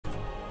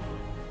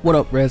What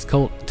up,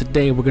 Rescult?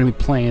 Today we're going to be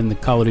playing the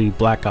Call of Duty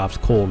Black Ops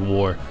Cold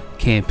War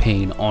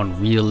campaign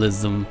on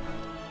Realism.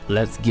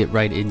 Let's get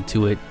right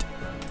into it.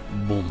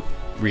 Boom.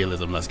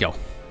 Realism, let's go.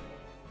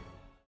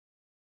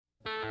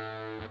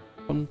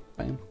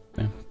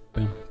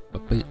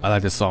 I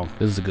like this song.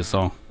 This is a good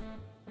song.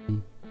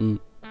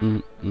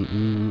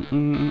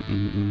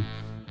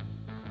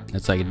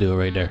 That's how you do it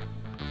right there.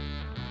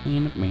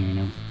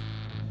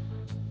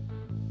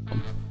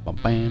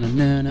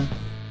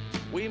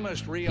 We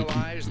must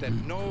realize that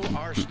no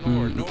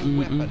arsenal or no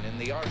weapon in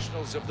the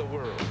arsenals of the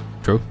world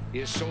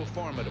is so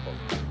formidable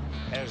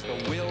as the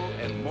will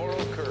and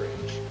moral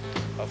courage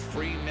of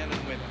free men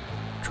and women.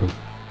 True.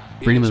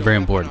 Freedom is very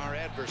important. Our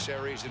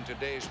adversaries in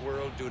today's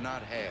world do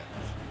not have.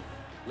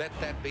 Let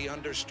that be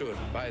understood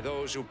by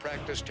those who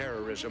practice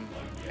terrorism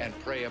and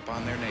prey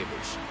upon their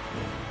neighbors.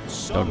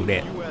 Don't do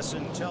that. Some U.S.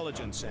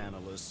 intelligence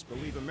analysts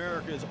believe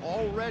America is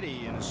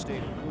already in a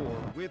state of war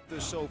with the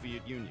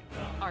Soviet Union.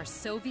 Are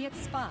Soviet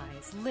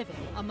spies living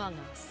among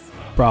us?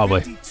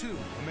 Probably. 52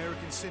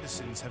 American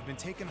citizens have been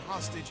taken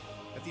hostage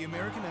at the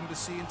American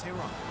Embassy in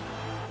Tehran.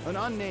 An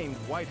unnamed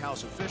White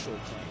House official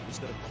claims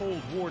that a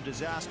Cold War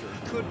disaster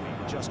could be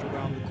just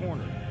around the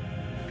corner.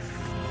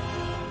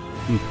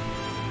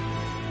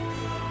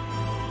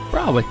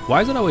 Probably.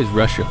 Why is it always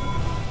Russia?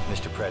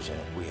 Mr.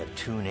 President, we have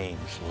two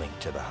names linked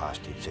to the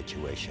hostage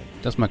situation.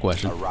 That's my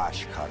question.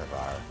 Arash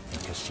Kadivar and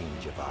Qasim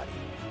Javadi.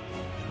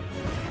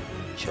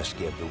 Just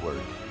give the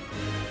word.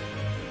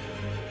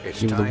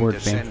 It's Give the time word, to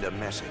fam. send a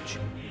message.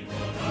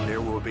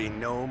 There will be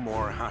no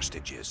more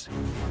hostages.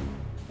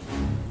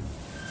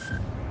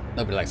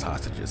 Nobody likes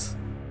hostages.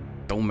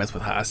 Don't mess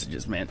with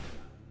hostages, man.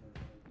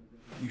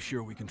 You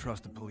sure we can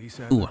trust the police?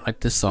 Ooh, I like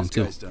this song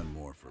too. This guy's done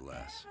more for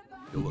less.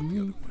 He'll look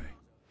the other way.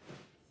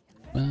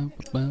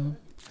 Hello.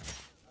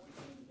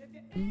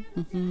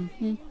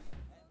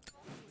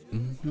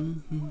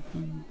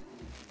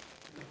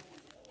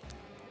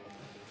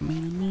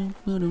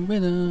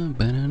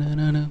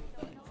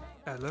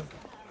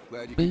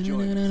 Glad you could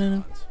join us,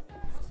 Hans.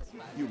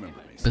 You remember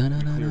me. Clear to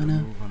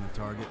move on the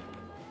target.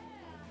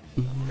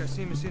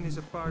 Qasim is in his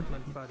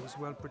apartment, but he's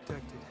well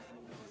protected.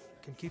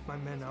 Can keep my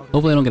men out.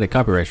 Hopefully I don't get a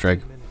copyright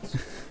strike.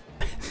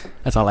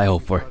 That's all I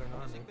hope for.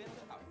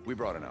 We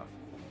brought enough.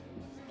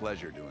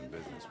 Pleasure doing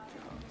business with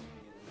you, Hans.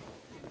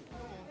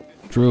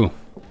 True.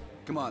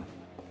 Come on.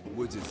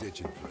 Woods is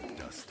itching for a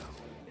dust up.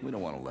 We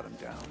don't want to let him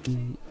down.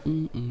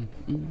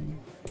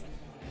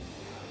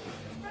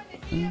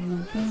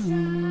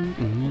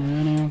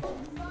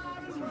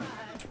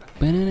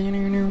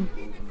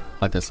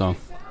 I like that song.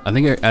 I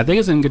think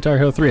it's in Guitar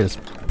Hero 3. That's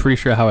pretty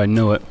sure how I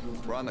know it.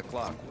 We're on the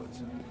clock,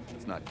 Woods.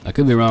 It's not. I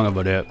could be wrong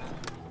about that.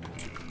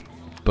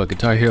 But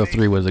Guitar Hero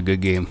 3 was a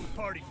good game.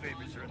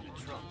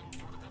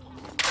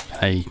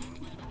 I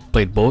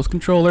played both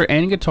controller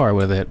and guitar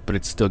with it, but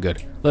it's still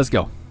good. Let's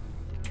go.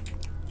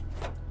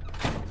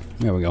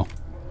 There we go.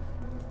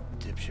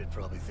 Dipshit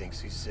probably thinks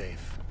he's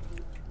safe.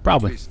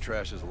 Probably. Piece of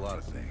trash is a lot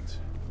of things.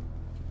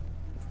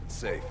 But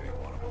safe ain't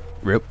one of them.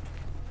 Rip.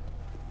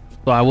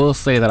 So I will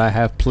say that I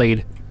have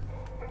played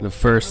the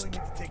first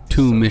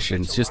 2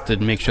 missions just to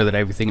make sure that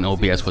everything in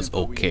OBS was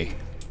okay.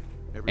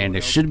 And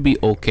it should be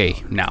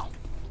okay now.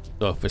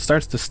 So if it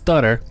starts to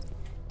stutter,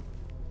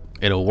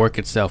 it'll work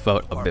itself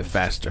out a bit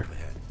faster.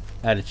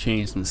 I had to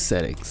change some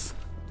settings.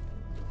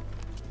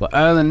 But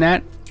other than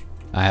that,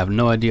 I have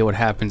no idea what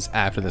happens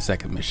after the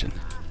second mission.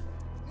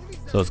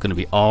 So it's gonna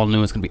be all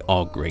new, it's gonna be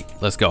all great.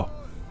 Let's go.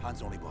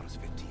 Hans only bought us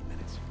 15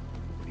 minutes.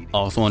 We need to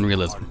Also on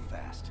Realism. hard and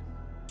fast.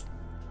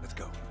 Let's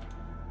go.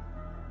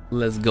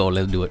 Let's go,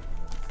 let's do it.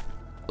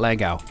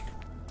 Lag out.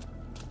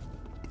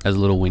 As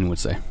Little Wayne would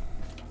say.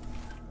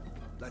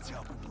 Let's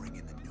help him bring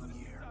in the new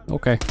year.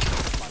 Okay.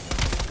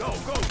 Go,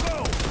 go,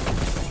 go!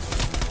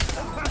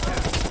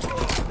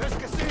 There's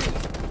Qasim!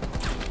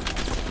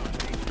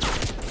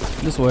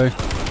 This way.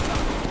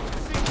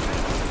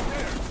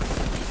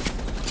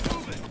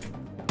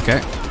 Okay.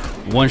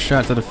 One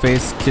shot to the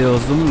face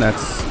kills them.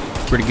 That's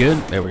pretty good.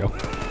 There we go.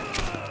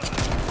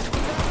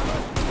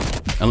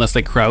 Unless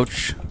they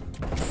crouch.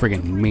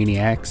 Friggin'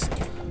 maniacs.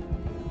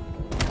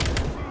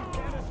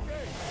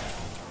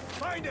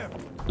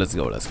 Let's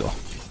go, let's go.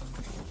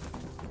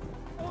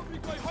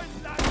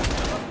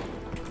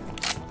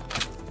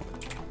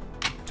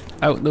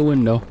 Out the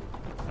window.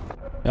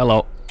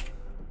 Hello.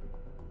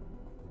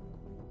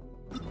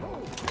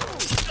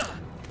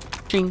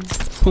 Ching,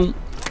 boom.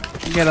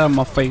 Get out of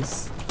my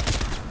face.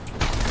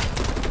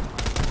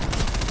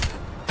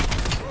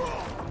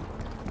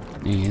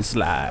 And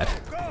slide.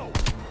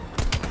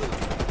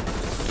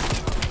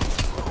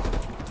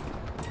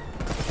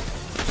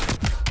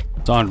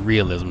 It's on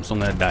Realism, so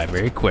I'm gonna die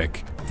very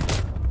quick.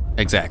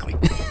 Exactly.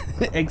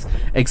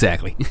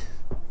 Exactly.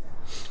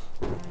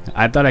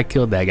 I thought I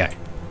killed that guy.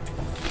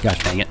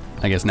 Gosh dang it.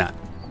 I guess not.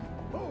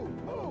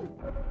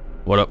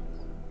 What up?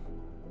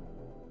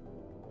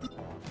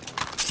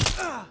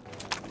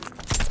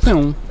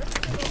 Boom.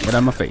 Get out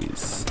of my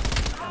face.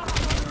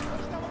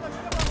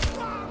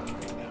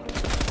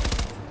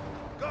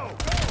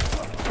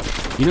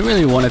 You don't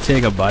really want to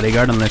take a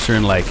bodyguard unless you're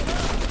in like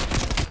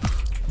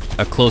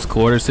a close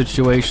quarter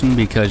situation,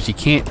 because you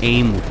can't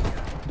aim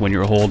when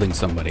you're holding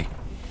somebody.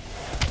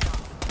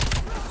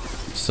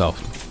 So,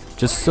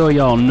 just so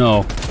y'all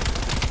know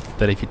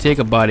that if you take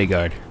a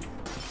bodyguard,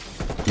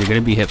 you're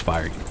gonna be hip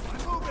firing.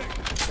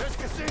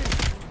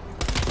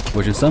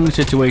 Which in some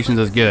situations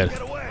is good,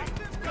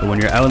 but when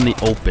you're out in the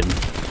open,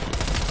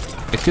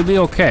 it could be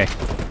okay.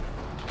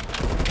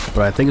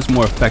 But I think it's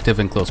more effective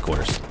in close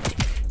quarters.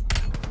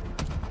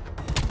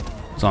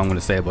 That's all I'm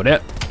gonna say about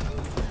it.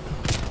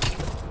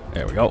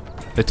 There we go.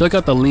 They took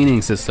out the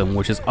leaning system,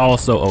 which is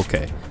also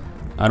okay.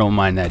 I don't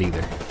mind that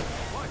either.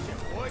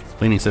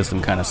 Leaning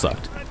system kind of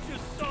sucked.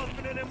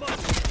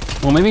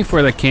 Well, maybe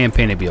for the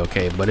campaign it'd be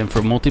okay, but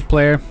for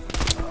multiplayer,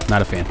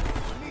 not a fan.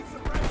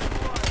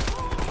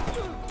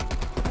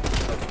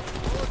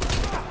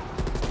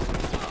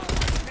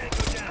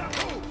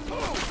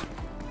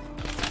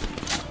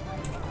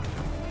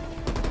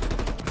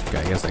 Okay,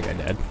 I guess that guy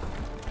died.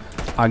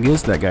 I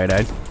guess that guy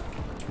died.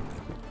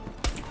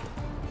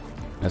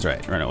 That's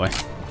right, run away.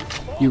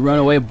 You run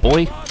away,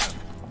 boy.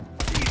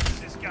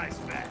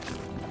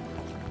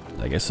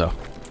 I guess so.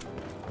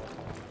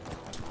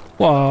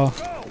 Whoa.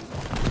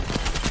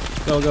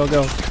 Go, go,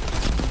 go.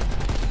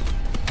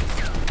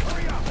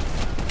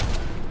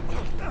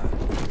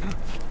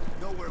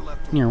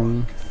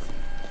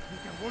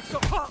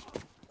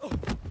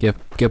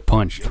 Get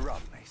punched.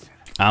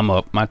 I'm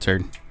up. My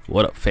turn.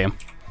 What up, fam?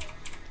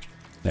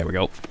 There we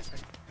go.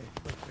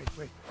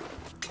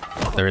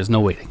 There is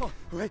no waiting.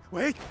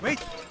 Wait.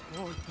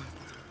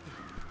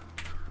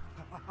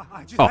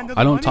 Oh,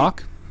 I don't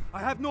talk? I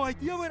have no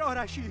idea where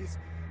Arashi is.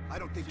 I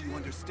don't think you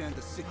understand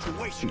the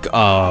situation.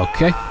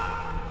 Okay.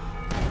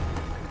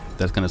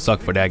 That's gonna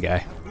suck for that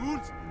guy.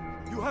 Rules?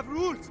 You have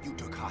rules. You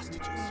took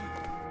hostages.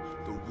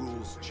 The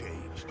rules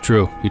changed.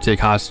 True. You take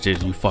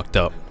hostages, you fucked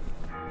up.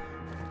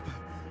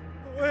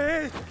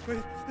 Wait.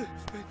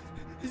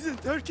 He's in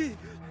Turkey.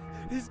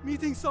 He's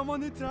meeting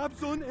someone in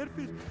Trabzon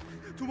airfield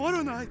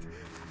tomorrow night.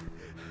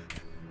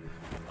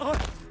 Oh,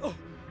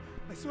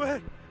 I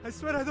swear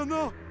I don't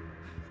know.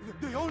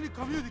 They only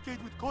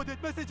communicate with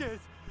coded messages.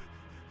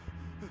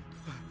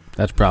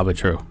 That's probably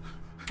true.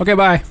 Okay,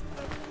 bye.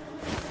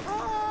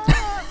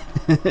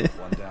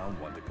 One down,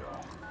 one to go.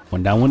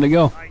 One down, one to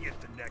go. I get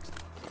the next.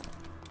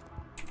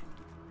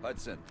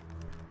 Hudson.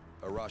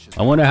 Arash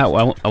I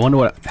wonder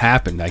what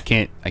happened. I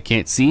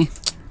can't see.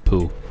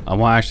 Pooh.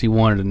 I actually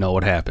wanted to know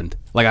what happened.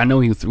 Like, I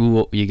know you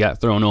got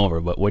thrown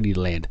over, but where did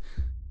you land?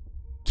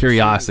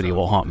 Curiosity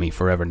will haunt me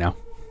forever now.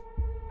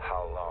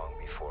 How long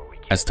before we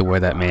get As to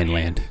where that man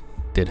landed.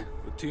 The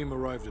team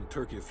arrived in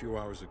Turkey a few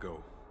hours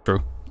ago.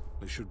 True.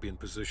 They should be in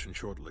position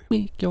shortly.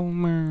 That's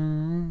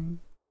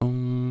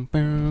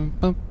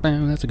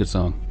a good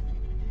song.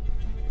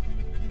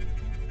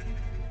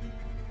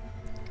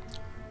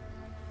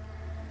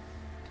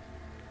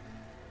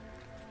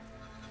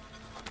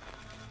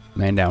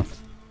 Man down.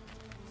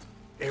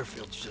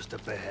 Airfield's just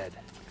up ahead.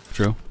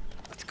 True.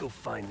 Let's go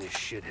find this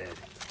shithead.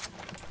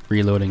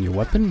 Reloading your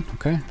weapon?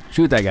 Okay.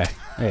 Shoot that guy.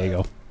 There you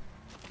go.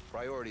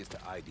 Priority is to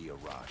ID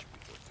Arash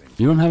before things.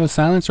 You don't have a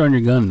silencer on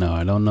your gun? No,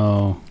 I don't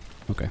know.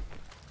 Okay.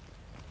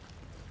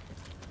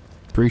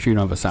 Pretty sure you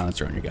don't have a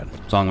silencer on your gun.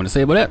 That's all I'm going to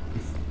say about it.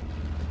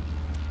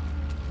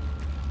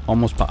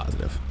 Almost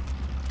positive.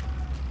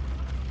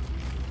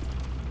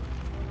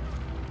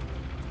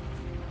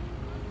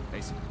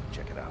 Mason,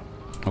 check it out.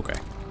 Okay.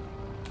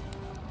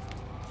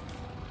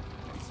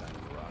 Any sign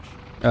of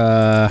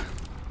Arash?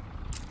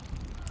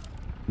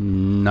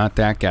 Not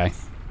that guy.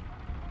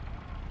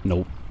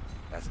 Nope.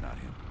 That's not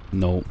him.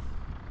 Nope.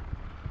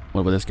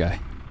 What about this guy?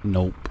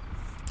 Nope.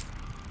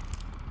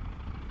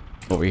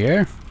 Over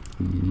here?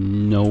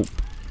 Nope.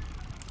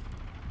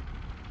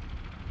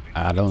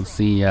 I don't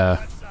see, oh,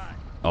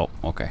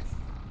 okay.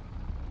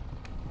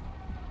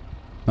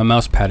 My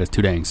mouse pad is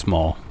too dang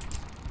small.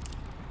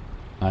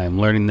 I am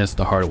learning this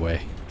the hard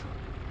way.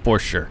 For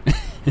sure.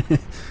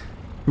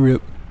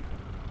 Rip.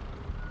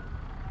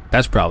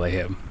 That's probably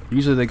him.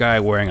 Usually the guy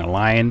wearing a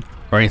lion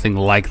or anything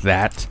like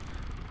that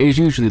is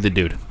usually the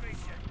dude.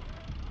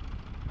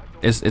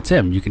 It's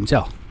him, you can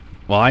tell.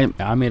 Well,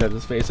 I made up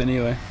his face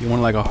anyway. You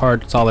want like a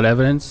hard, solid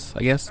evidence,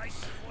 I guess?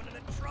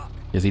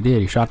 Yes, he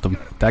did. He shot them.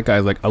 That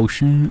guy's like, oh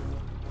shoot.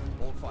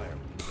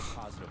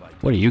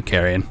 What are you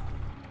carrying?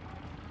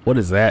 What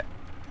is that?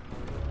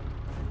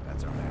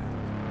 That's our man.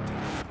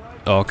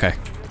 Oh, okay.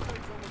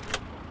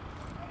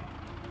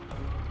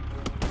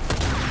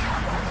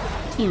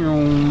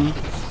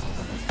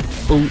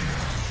 Boom.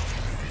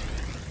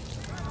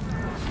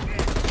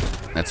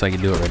 That's how you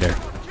do it right there.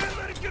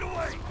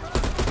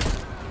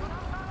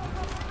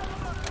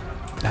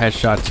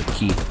 Headshots are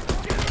key.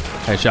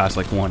 Headshots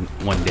like one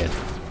dead.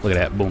 Look at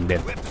that. Boom,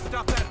 dead.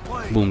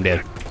 Boom,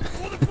 dead.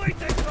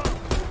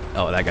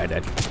 Oh, that guy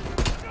dead.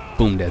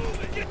 Boom, dead.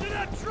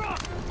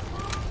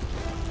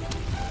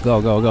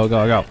 Go, go, go,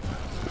 go, go.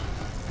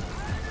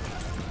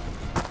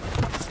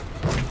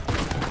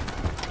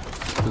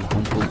 Boom,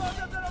 boom, boom.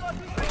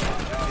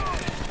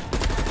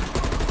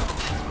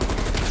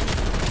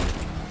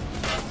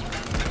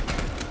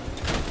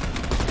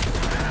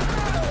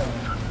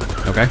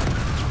 Okay.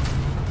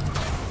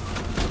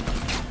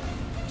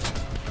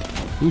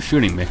 Who's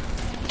shooting me?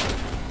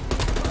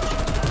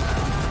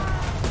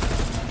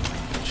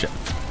 Shit.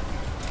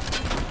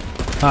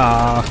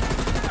 Ah.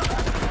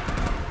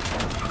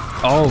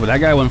 Oh, that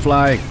guy went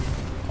flying.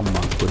 Come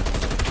on, dude.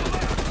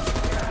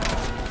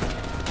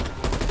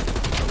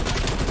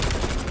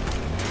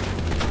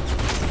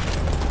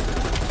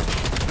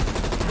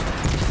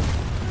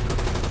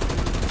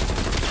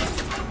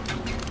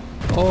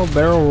 Oh,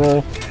 barrel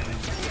roll.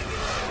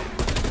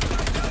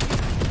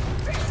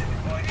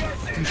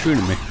 Who's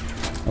shooting me?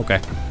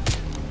 Okay.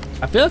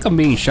 I feel like I'm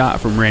being shot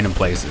from random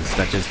places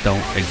that just don't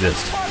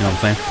exist. You know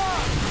what I'm saying?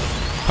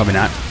 Probably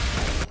not.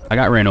 I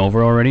got ran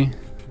over already.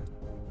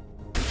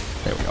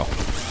 There we go.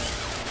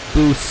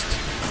 Boost.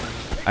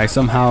 I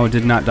somehow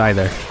did not die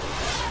there.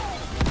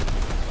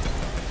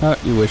 Oh,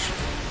 you wish.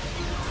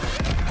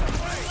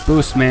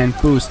 Boost, man.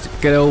 Boost.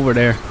 Get over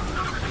there.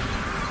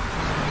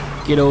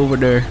 Get over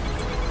there.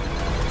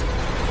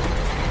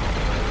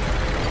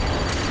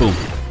 Boom.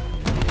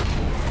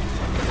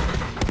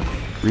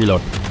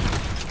 Reload.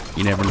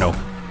 You never know.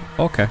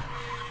 Okay.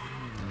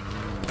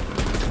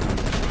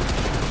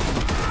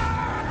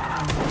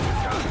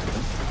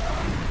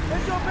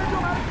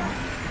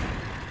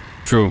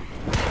 True.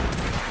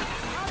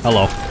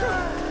 Hello.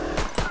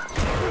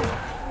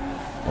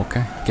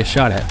 Okay. Get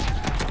shot at.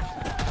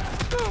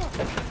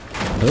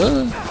 I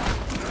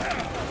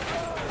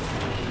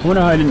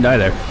wonder how I didn't die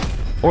there.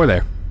 Or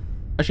there.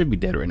 I should be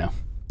dead right now.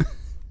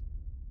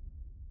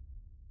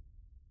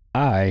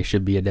 I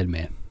should be a dead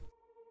man.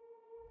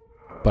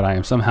 But I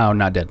am somehow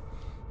not dead.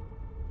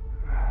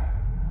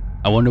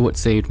 I wonder what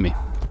saved me.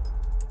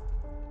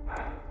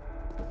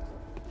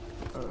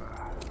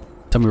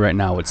 Tell me right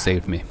now what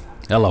saved me.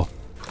 Hello.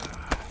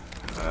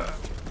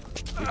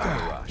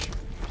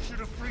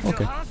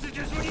 Okay.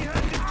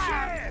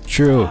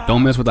 True.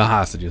 Don't mess with the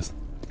hostages.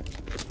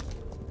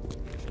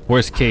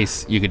 Worst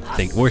case you could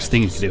think. Worst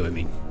thing you could do, I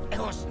mean. It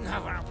was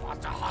never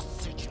about the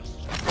hostages.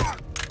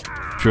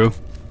 True.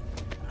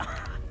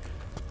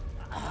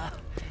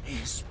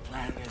 His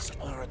plan is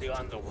already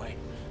underway.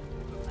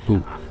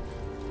 Who?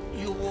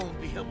 You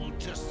won't be able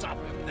to stop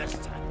him this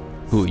time.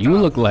 Who? You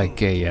look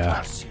like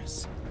a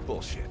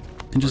bullshit.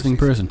 Interesting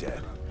person.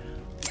 Dead.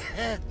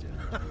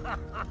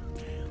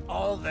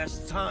 All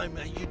this time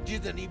and you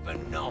didn't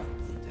even know.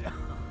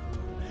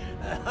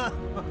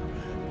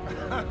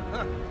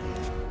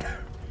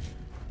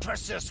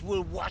 Perseus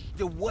will watch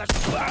the West.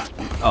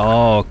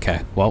 Oh,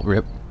 okay. Well,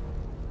 rip.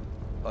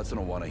 Hudson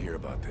will want to hear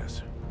about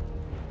this.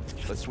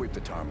 Let's sweep the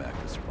tarmac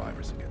with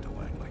survivors and get to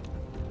Langley.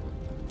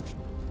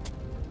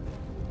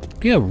 What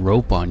do you have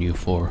rope on you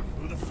for?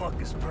 Who the fuck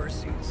is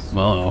Perseus?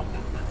 Well, no.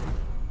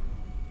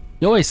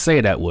 You always say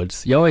that,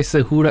 Woods. You always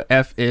say who the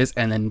F is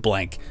and then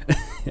blank.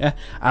 Yeah,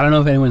 I don't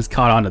know if anyone's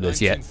caught on to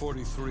this yet.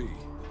 1943.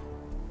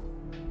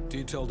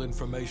 Detailed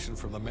information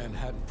from the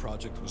Manhattan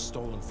Project was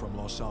stolen from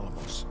Los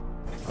Alamos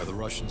by the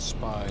Russian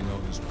spy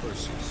known as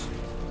Perseus.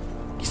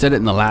 You said it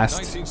in the last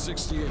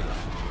 1968,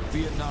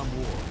 Vietnam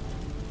War.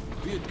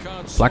 Viet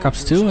Cong Black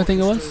Ops 2, I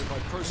think it was. by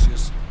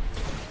Perseus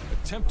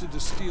attempted to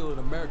steal an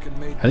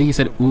American-made. I think he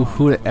said, "Ooh,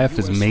 who the F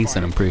is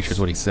Mason?" I'm pretty sure is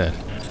what he said,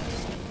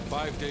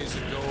 5 days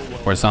ago,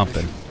 or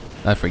something.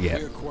 I forget.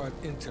 we acquired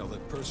intel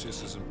that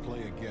Perseus is in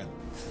play again.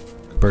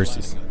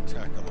 Perseus. Planning an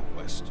attack on the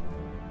West.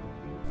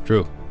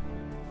 True.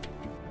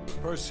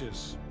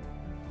 Perseus.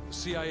 The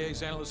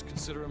CIA's analysts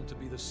consider him to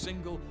be the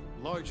single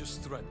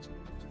largest threat to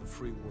the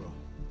free world.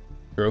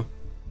 True.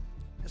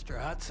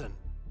 Mr. Hudson,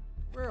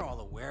 we're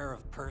all aware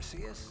of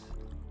Perseus.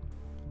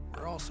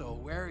 We're also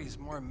aware he's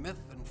more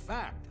myth than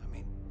fact. I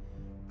mean,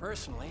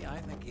 personally, I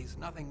think he's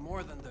nothing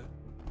more than the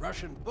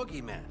Russian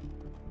boogeyman.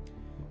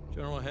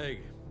 General Haig,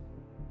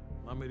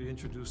 allow me to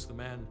introduce the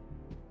man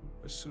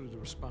best suited to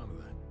respond to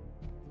that.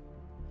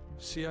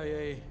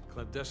 CIA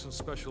clandestine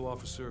special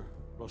officer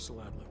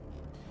Russell Adler.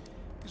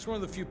 He's one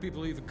of the few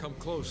people who even come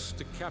close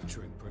to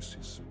capturing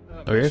Perseus.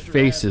 Oh, your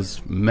face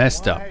is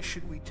messed up. Why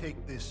should we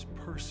take this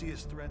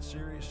Perseus threat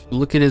seriously?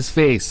 Look at his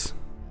face.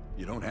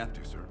 You don't have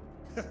to, sir.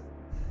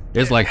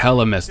 It's like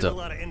hella messed A up.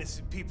 lot of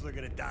innocent people are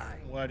gonna die.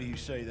 Why do you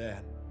say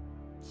that?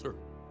 Sir.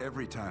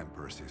 Every time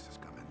Perseus has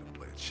come into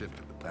play, it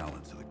shifted the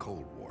balance of the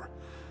Cold War.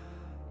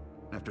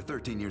 After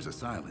 13 years of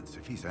silence,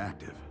 if he's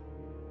active,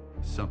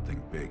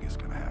 something big is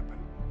gonna happen.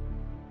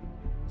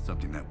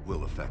 Something that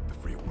will affect the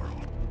free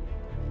world.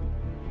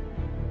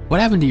 What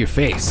happened to your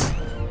face?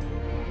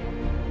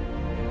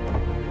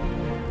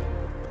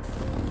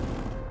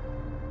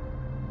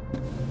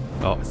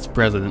 Oh, it's the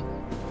president.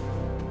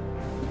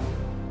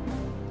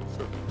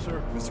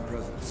 Sir, Mr.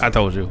 President. I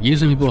told you.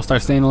 Usually people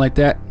start saying it like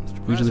that.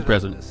 Usually the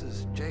president. This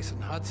is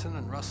Jason Hudson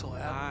and Russell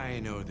Adler. I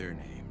know their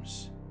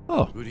names.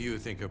 Oh. Who do you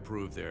think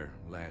approved their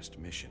last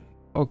mission?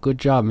 Oh, good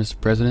job, Mr.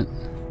 President.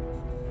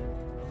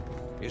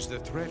 Is the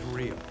threat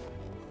real?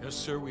 Yes,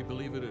 sir, we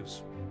believe it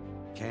is.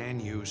 Can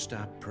you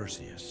stop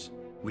Perseus?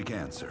 We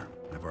can, sir.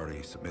 I've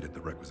already submitted the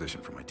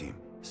requisition for my team.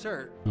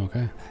 Sir,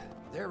 Okay.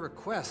 their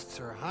requests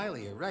are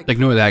highly irregular.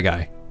 Ignore that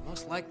guy.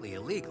 Most likely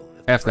illegal.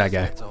 F that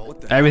guy.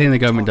 Everything the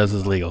government does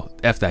is legal.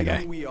 F that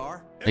guy.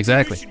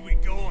 Exactly.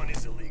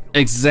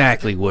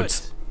 Exactly,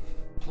 Woods.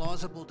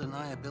 Plausible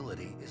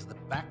deniability is the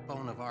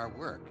backbone of our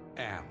work.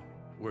 Al,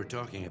 we're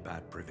talking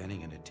about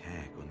preventing an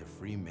attack on the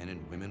free men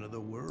and women of the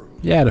world.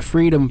 Yeah, the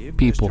freedom Give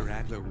people. Mr.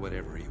 Adler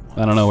whatever he wants.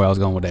 I don't know where I was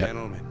going with that.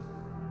 Gentlemen,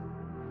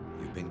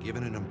 you've been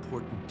given an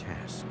important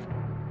task.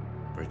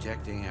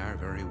 Protecting our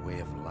very way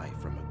of life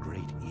from a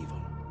great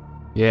evil.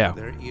 Yeah.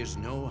 There is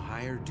no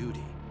higher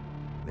duty.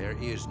 There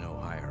is no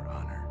higher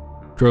honor.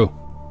 True.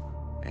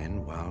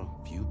 And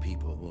while few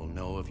people will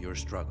know of your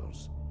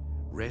struggles,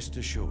 rest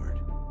assured,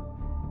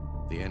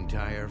 the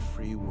entire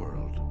free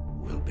world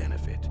will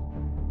benefit.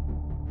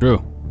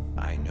 True.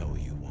 I know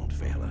you won't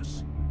fail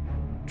us.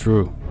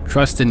 True.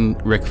 Trust in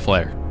Ric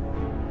Flair.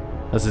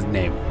 That's his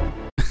name.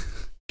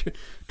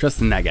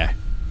 Trust in that guy.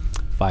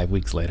 5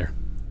 weeks later.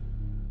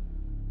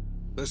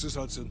 This is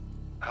Hudson.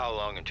 How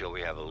long until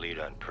we have a lead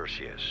on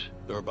Perseus?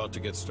 They're about to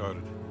get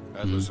started.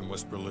 Adler's in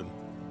West Berlin.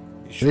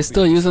 Are they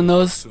still using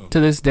those to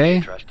this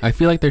day? I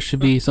feel like there should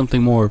be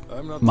something more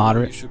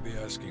moderate. You should be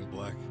asking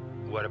Black.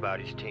 What about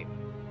his team?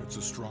 It's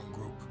a strong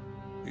group.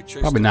 He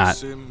chased Probably down not.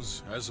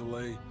 Sims,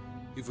 Azalea,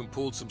 even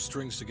pulled some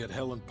strings to get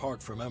Helen Park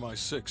from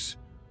MI6.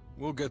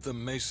 We'll get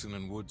them Mason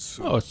and Woods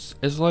soon. Oh,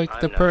 it's like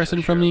the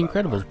person from The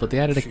Incredibles, but they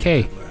added a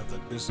K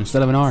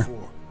instead of an R.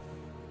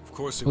 Of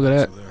course, look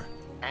at that.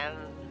 And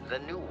the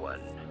new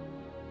one.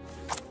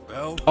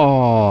 Bell?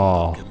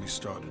 Oh. Get me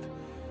started.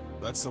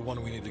 That's the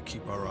one we need to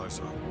keep our eyes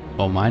on.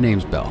 Oh, my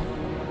name's Bell.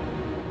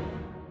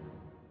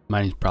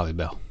 My name's probably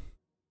Bell.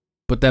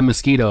 But that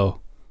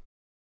mosquito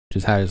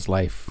just had his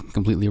life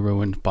completely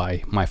ruined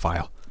by my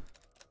file.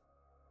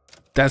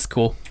 That's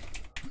cool.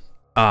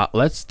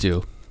 Let's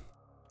do.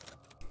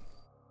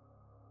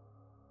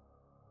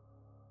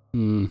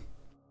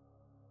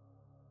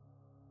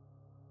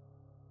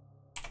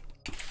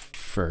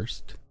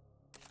 First.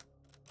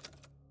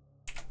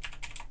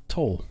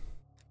 Toll.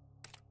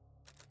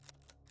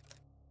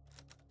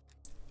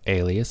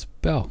 Alias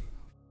Bell.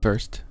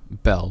 First,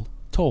 Bell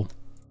Toll.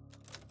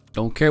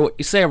 Don't care what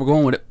you say, we're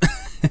going with it.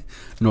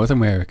 North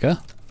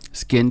America.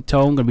 Skin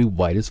tone gonna be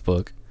white as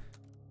fuck.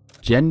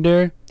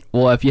 Gender,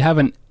 well, if you have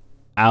an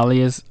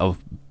alias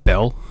of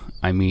Bell,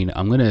 I mean,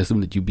 I'm gonna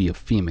assume that you be a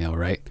female,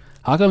 right?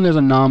 How come there's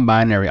a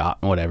non-binary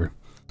whatever?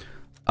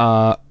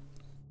 Why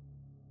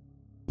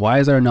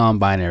is there a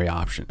non-binary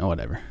option? Oh,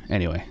 whatever.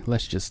 Anyway,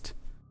 let's just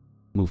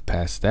move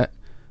past that.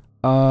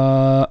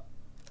 I'm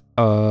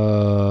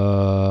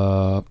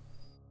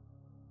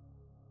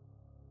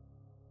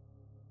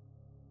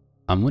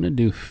gonna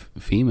do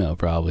female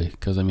probably,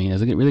 because I mean,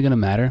 is it really gonna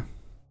matter?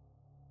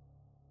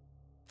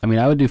 I mean,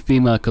 I would do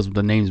female because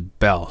the name's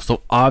Bell,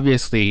 so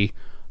obviously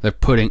they're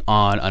putting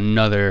on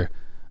another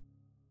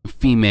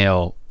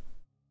female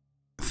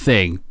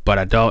thing.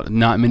 But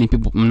not many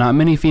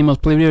females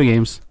play video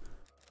games.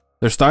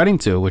 They're starting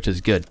to, which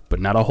is good, but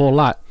not a whole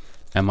lot.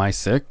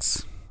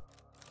 MI6.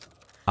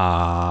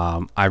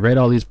 I read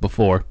all these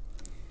before.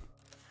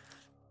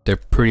 They're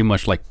pretty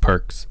much like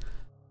perks.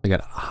 They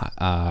got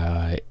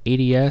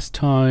ADS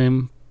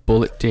time,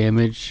 bullet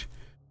damage,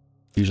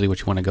 usually what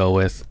you want to go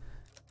with.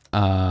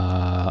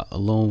 A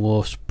lone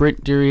wolf,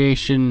 sprint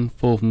duration,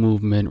 full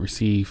movement,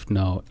 receive,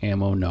 no,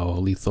 ammo, no,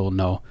 lethal,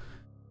 no,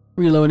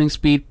 reloading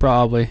speed,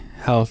 probably,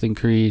 health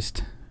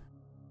increased,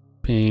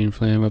 pain,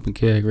 flame, weapon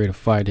kick, rate of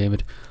fire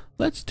damage.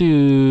 Let's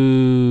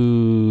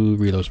do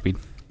reload speed.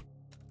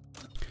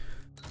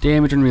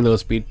 Damage and reload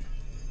speed.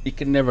 You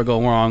can never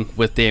go wrong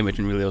with damage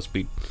and reload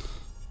speed.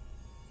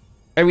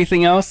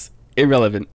 Everything else, irrelevant.